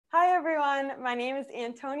everyone, my name is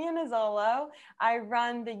Antonia Nizzolo. I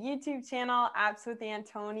run the YouTube channel Apps with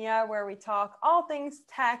Antonia, where we talk all things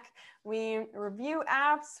tech. We review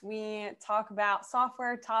apps, we talk about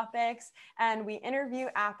software topics, and we interview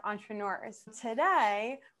app entrepreneurs.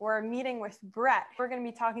 Today, we're meeting with Brett. We're going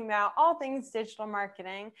to be talking about all things digital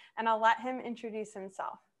marketing, and I'll let him introduce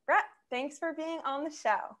himself. Brett, thanks for being on the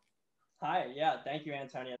show. Hi, thank you,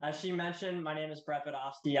 Antonia. As she mentioned, my name is Brett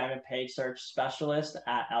Bodofsky. I'm a paid search specialist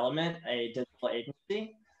at Elumynt, a digital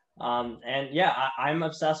agency. I'm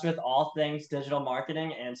obsessed with all things digital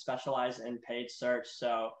marketing and specialize in paid search.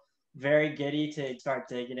 So very giddy to start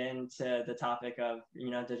digging into the topic of,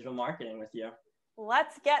 digital marketing with you.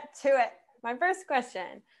 Let's get to it. My first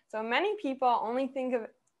question. So many people only think of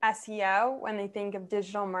SEO when they think of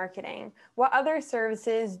digital marketing. What other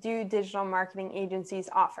services do digital marketing agencies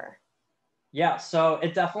offer? Yeah, so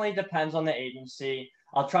it definitely depends on the agency.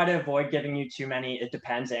 I'll try to avoid giving you too many it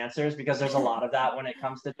depends answers because there's a lot of that when it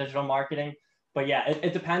comes to digital marketing. But yeah,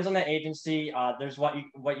 it depends on the agency. There's what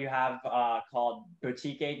you have called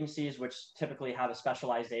boutique agencies, which typically have a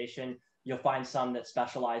specialization. You'll find some that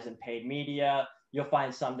specialize in paid media. You'll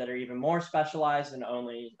find some that are even more specialized and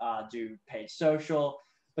only do paid social.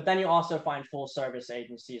 But then you also find full service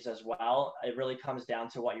agencies as well. It really comes down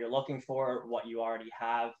to what you're looking for, what you already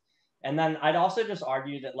have. And then I'd also just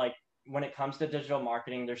argue that when it comes to digital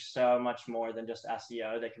marketing, there's so much more than just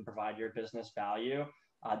SEO that can provide your business value.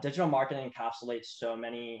 Digital marketing encapsulates so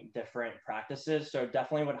many different practices. So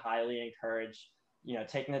definitely would highly encourage,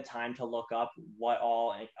 taking the time to look up what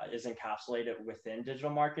all is encapsulated within digital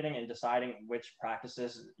marketing and deciding which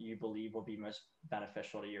practices you believe will be most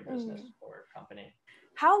beneficial to your business or company.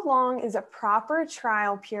 How long is a proper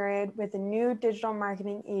trial period with a new digital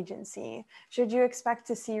marketing agency? Should you expect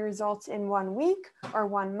to see results in 1 week or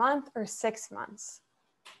 1 month or 6 months?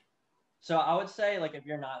 So I would say if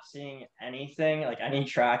you're not seeing anything, any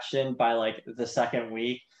traction by the second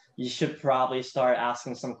week, you should probably start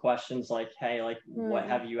asking some questions like, hey, what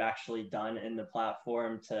have you actually done in the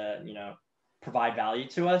platform to, provide value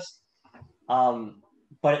to us?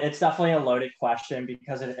 But it's definitely a loaded question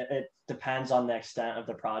because it depends on the extent of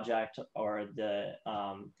the project or the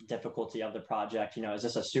difficulty of the project. Is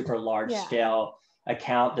this a super large scale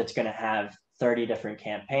account that's going to have 30 different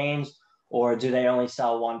campaigns? Or do they only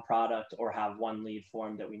sell one product or have one lead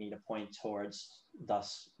form that we need to point towards,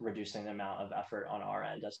 thus reducing the amount of effort on our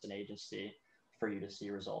end as an agency for you to see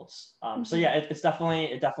results? So yeah, it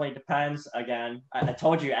definitely depends. Again, I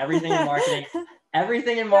told you everything in marketing.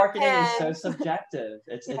 Everything in marketing is so subjective.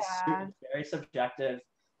 It's very subjective.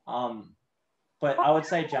 But I would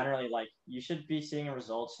say generally, you should be seeing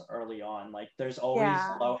results early on. There's always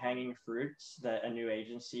low-hanging fruits that a new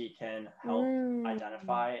agency can help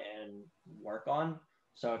identify and work on.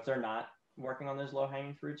 So if they're not working on those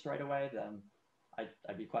low-hanging fruits right away, then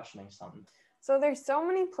I'd be questioning something. So there's so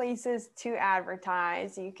many places to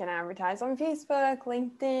advertise. You can advertise on Facebook,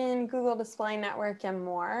 LinkedIn, Google Display Network, and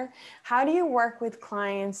more. How do you work with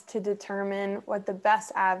clients to determine what the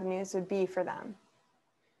best avenues would be for them?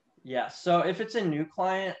 Yeah, so if it's a new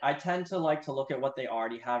client, I tend to like to look at what they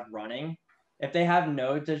already have running. If they have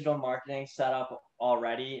no digital marketing set up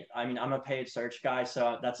already, I'm a paid search guy,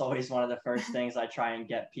 so that's always one of the first things I try and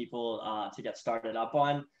get people to get started up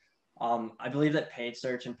on. I believe that paid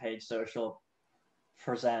search and paid social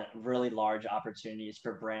present really large opportunities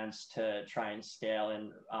for brands to try and scale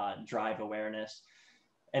and drive awareness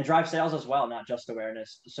and drive sales as well, not just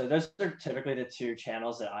awareness. So those are typically the two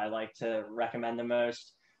channels that I like to recommend the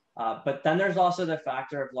most. But then there's also the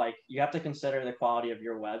factor of you have to consider the quality of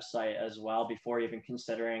your website as well before even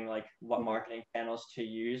considering what marketing channels to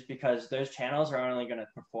use, because those channels are only going to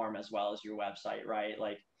perform as well as your website, right?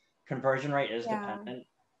 Conversion rate is dependent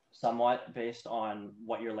somewhat based on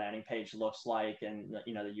what your landing page looks like and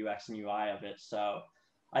the UX and UI of it. So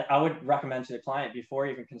I would recommend to the client, before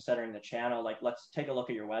even considering the channel, let's take a look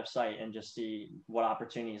at your website and just see what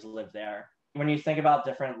opportunities live there. When you think about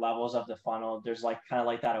different levels of the funnel, there's kind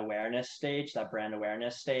of that awareness stage, that brand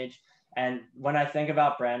awareness stage. And when I think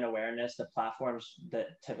about brand awareness, the platforms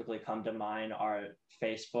that typically come to mind are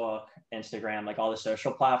Facebook, Instagram, all the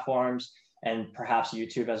social platforms, and perhaps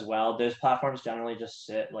YouTube as well. Those platforms generally just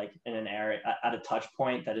sit in an area at a touch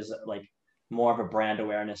point that is more of a brand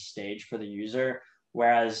awareness stage for the user.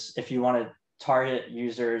 Whereas if you want to target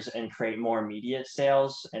users and create more immediate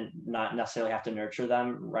sales and not necessarily have to nurture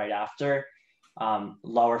them right after,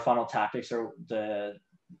 lower funnel tactics are the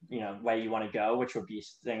way you want to go, which would be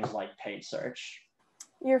things like paid search.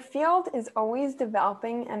 Your field is always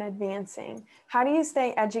developing and advancing. How do you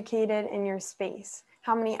stay educated in your space?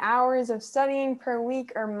 How many hours of studying per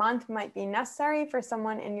week or month might be necessary for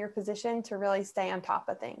someone in your position to really stay on top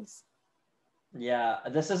of things? Yeah,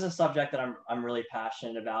 this is a subject that I'm really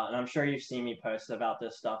passionate about, and I'm sure you've seen me post about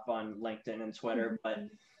this stuff on LinkedIn and Twitter, but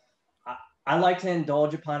I like to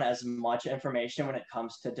indulge upon as much information when it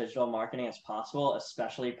comes to digital marketing as possible,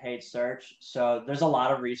 especially paid search. So there's a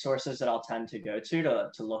lot of resources that I'll tend to go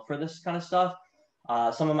to look for this kind of stuff.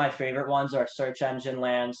 Some of my favorite ones are Search Engine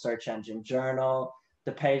Land, Search Engine Journal.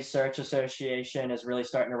 The Paid Search Association is really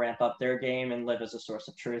starting to ramp up their game and live as a source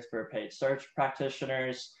of truth for paid search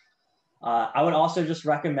practitioners. I would also just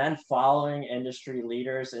recommend following industry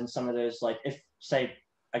leaders in some of those, like if say,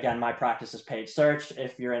 again, my practice is paid search.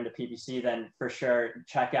 If you're into PPC, then for sure,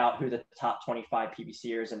 check out who the top 25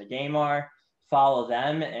 PPCers in the game are, follow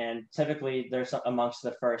them. And typically they're amongst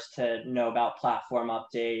the first to know about platform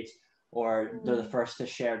updates, or they're the first to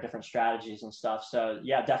share different strategies and stuff. So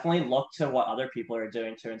yeah, definitely look to what other people are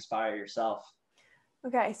doing to inspire yourself.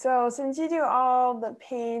 Okay, so since you do all the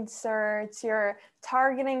paid search, you're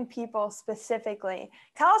targeting people specifically.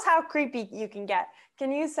 Tell us how creepy you can get.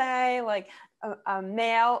 Can you say like a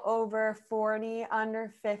male over 40,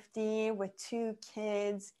 under 50 with 2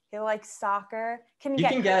 kids, he likes soccer? Can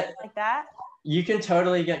you get like that? You can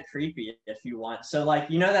totally get creepy if you want. So like,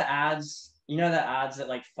 the ads that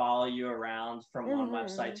like follow you around from one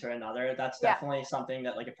website to another. That's definitely something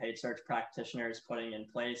that like a paid search practitioner is putting in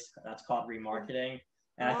place. That's called remarketing.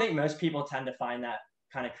 And I think most people tend to find that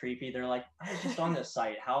kind of creepy. They're like, I was just on this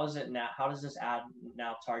site. How is it now? How does this ad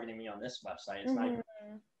now targeting me on this website? It's not even...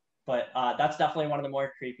 But that's definitely one of the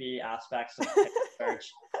more creepy aspects of paid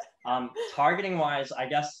search. Targeting wise, I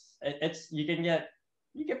guess you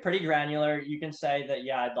get pretty granular. You can say that,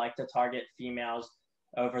 yeah, I'd like to target females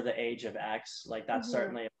over the age of X. Like that's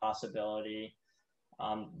certainly a possibility.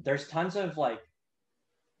 There's tons of like,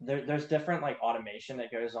 there's different like automation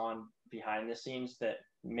that goes on behind the scenes that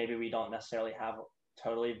maybe we don't necessarily have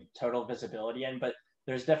total visibility in, but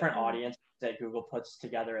there's different audiences that Google puts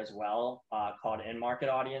together as well, called in-market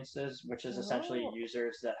audiences, which is essentially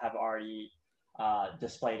users that have already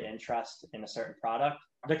displayed interest in a certain product.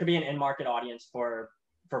 There could be an in-market audience for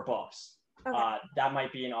books. That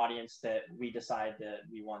might be an audience that we decide that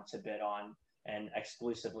we want to bid on and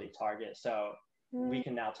exclusively target. So we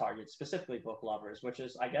can now target specifically book lovers, which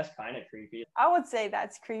is, I guess, kind of creepy. I would say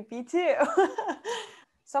that's creepy too.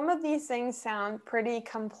 Some of these things sound pretty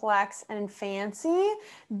complex and fancy.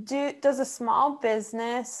 Does a small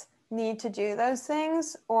business need to do those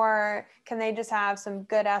things, or can they just have some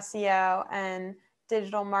good SEO and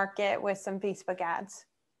digital market with some Facebook ads?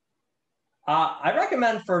 I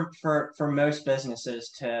recommend for most businesses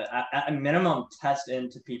to, at a minimum, test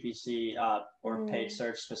into PPC or paid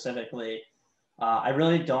search specifically. I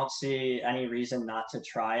really don't see any reason not to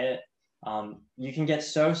try it. You can get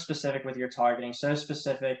so specific with your targeting, so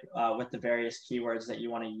specific with the various keywords that you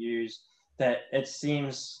want to use, that it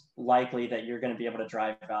seems likely that you're going to be able to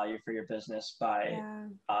drive value for your business by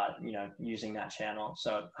using that channel.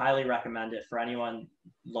 So highly recommend it for anyone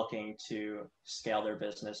looking to scale their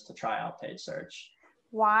business to try out paid search.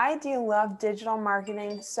 Why do you love digital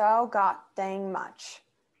marketing so god dang much?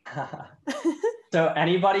 So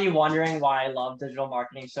anybody wondering why I love digital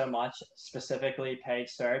marketing so much, specifically paid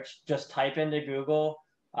search, just type into Google,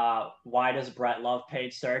 why does Brett love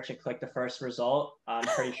paid search, and click the first result. I'm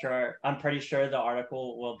pretty sure the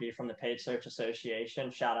article will be from the Paid Search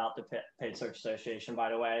Association. Shout out to Paid Search Association, by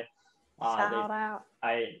the way. Shout out.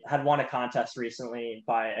 I had won a contest recently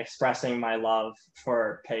by expressing my love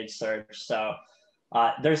for paid search. So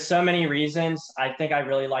there's so many reasons. I think I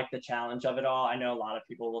really like the challenge of it all. I know a lot of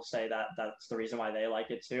people will say that that's the reason why they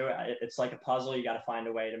like it too. It's like a puzzle. You got to find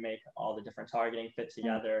a way to make all the different targeting fit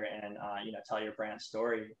together and tell your brand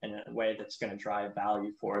story in a way that's going to drive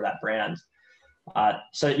value for that brand.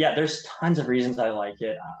 So yeah, there's tons of reasons I like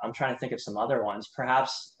it. I'm trying to think of some other ones.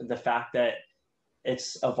 Perhaps the fact that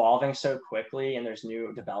it's evolving so quickly and there's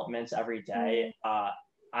new developments every day.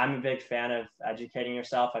 I'm a big fan of educating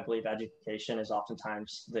yourself. I believe education is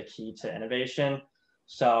oftentimes the key to innovation.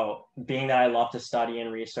 So being that I love to study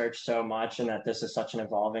and research so much and that this is such an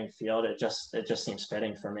evolving field, it just seems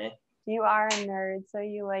fitting for me. You are a nerd, so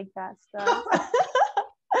you like that stuff.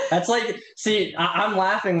 That's like, see, I'm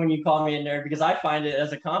laughing when you call me a nerd because I find it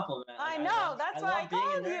as a compliment. I know, that's why I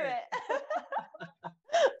called you it.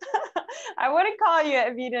 I wouldn't call you it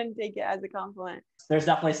if you didn't take it as a compliment. There's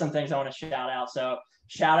definitely some things I want to shout out. So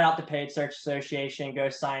shout out to Paid Search Association. Go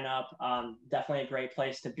sign up. Definitely a great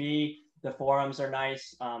place to be. The forums are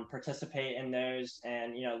nice. Participate in those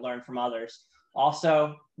and learn from others.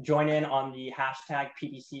 Also, join in on the hashtag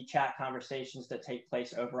PPC chat conversations that take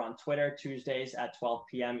place over on Twitter Tuesdays at 12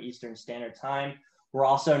 p.m. Eastern Standard Time. We're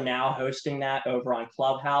also now hosting that over on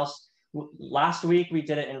Clubhouse. Last week we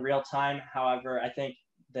did it in real time. However, I think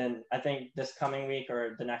this coming week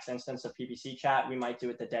or the next instance of PPC chat, we might do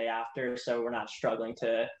it the day after. So we're not struggling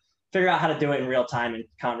to figure out how to do it in real time and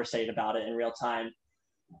conversate about it in real time.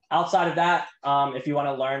 Outside of that, if you want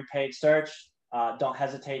to learn paid search, don't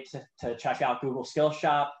hesitate to check out Google Skills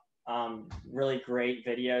Shop. Really great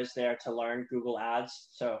videos there to learn Google Ads.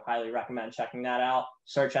 So highly recommend checking that out.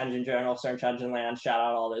 Search Engine Journal, Search Engine Land, shout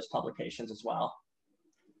out all those publications as well.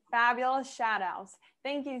 Fabulous shout outs.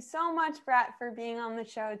 Thank you so much, Brett, for being on the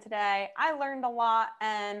show today. I learned a lot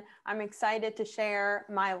and I'm excited to share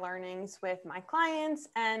my learnings with my clients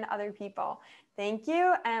and other people. Thank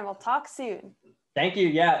you, and we'll talk soon. Thank you.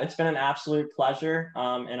 Yeah, it's been an absolute pleasure.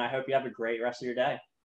 And I hope you have a great rest of your day.